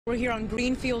We're here on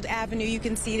Greenfield Avenue. You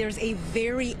can see there's a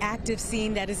very active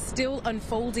scene that is still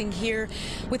unfolding here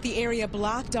with the area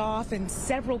blocked off and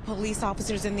several police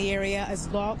officers in the area as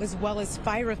well as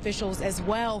fire officials as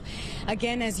well.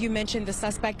 Again, as you mentioned, the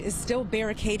suspect is still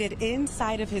barricaded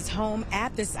inside of his home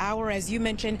at this hour. As you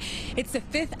mentioned, it's the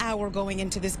 5th hour going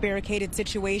into this barricaded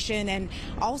situation. And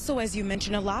also, as you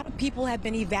mentioned, a lot of people have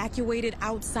been evacuated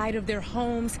outside of their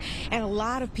homes and a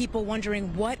lot of people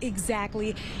wondering what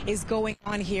exactly is going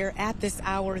on here at this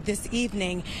hour this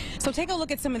evening. So take a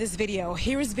look at some of this video.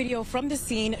 Here is video from the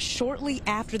scene shortly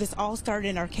after this all started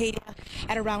in Arcadia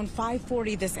at around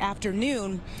 5:40 this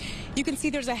afternoon. You can see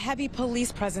there's a heavy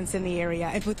police presence in the area,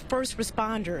 and with first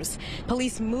responders,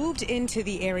 police moved into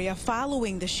the area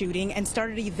following the shooting and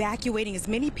started evacuating as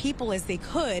many people as they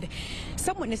could.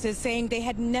 Some witnesses saying they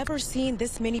had never seen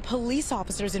this many police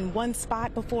officers in one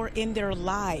spot before in their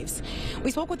lives.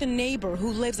 We spoke with a neighbor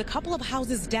who lives a couple of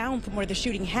houses down from where the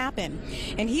shooting happened,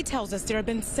 and he tells us there have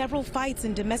been several fights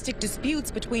and domestic disputes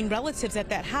between relatives at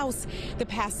that house the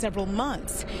past several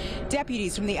months.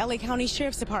 Deputies from the LA County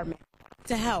Sheriff's Department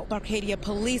to help Arcadia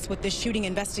police with this shooting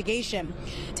investigation.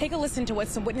 Take a listen to what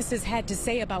some witnesses had to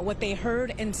say about what they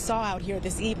heard and saw out here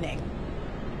this evening.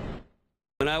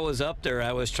 When I was up there,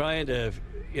 I was trying to,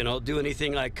 do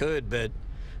anything I could, but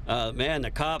man, the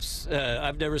cops,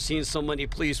 I've never seen so many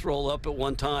police roll up at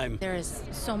one time. There's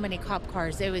so many cop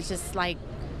cars. It was just like,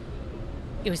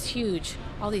 it was huge.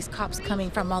 All these cops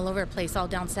coming from all over the place, all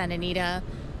down Santa Anita,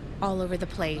 all over the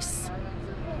place.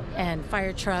 And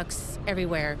fire trucks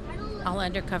everywhere. All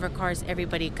undercover cars,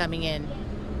 everybody coming in.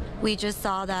 We just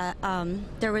saw that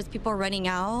there was people running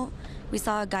out. We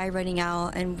saw a guy running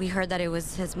out, and we heard that it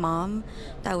was his mom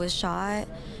that was shot.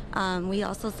 We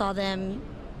also saw them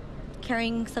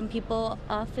carrying some people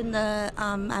off in the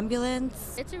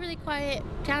ambulance. It's a really quiet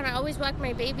town. I always walk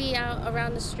my baby out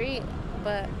around the street,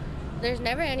 but there's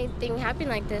never anything happening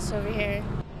like this over here.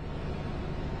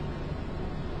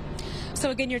 So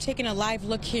again, you're taking a live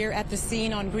look here at the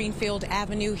scene on Greenfield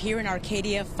Avenue here in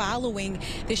Arcadia following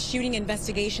the shooting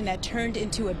investigation that turned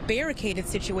into a barricaded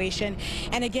situation.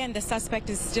 And again, the suspect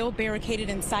is still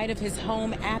barricaded inside of his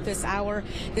home at this hour.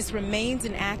 This remains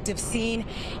an active scene,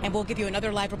 and we'll give you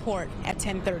another live report at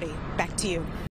 10:30. Back to you.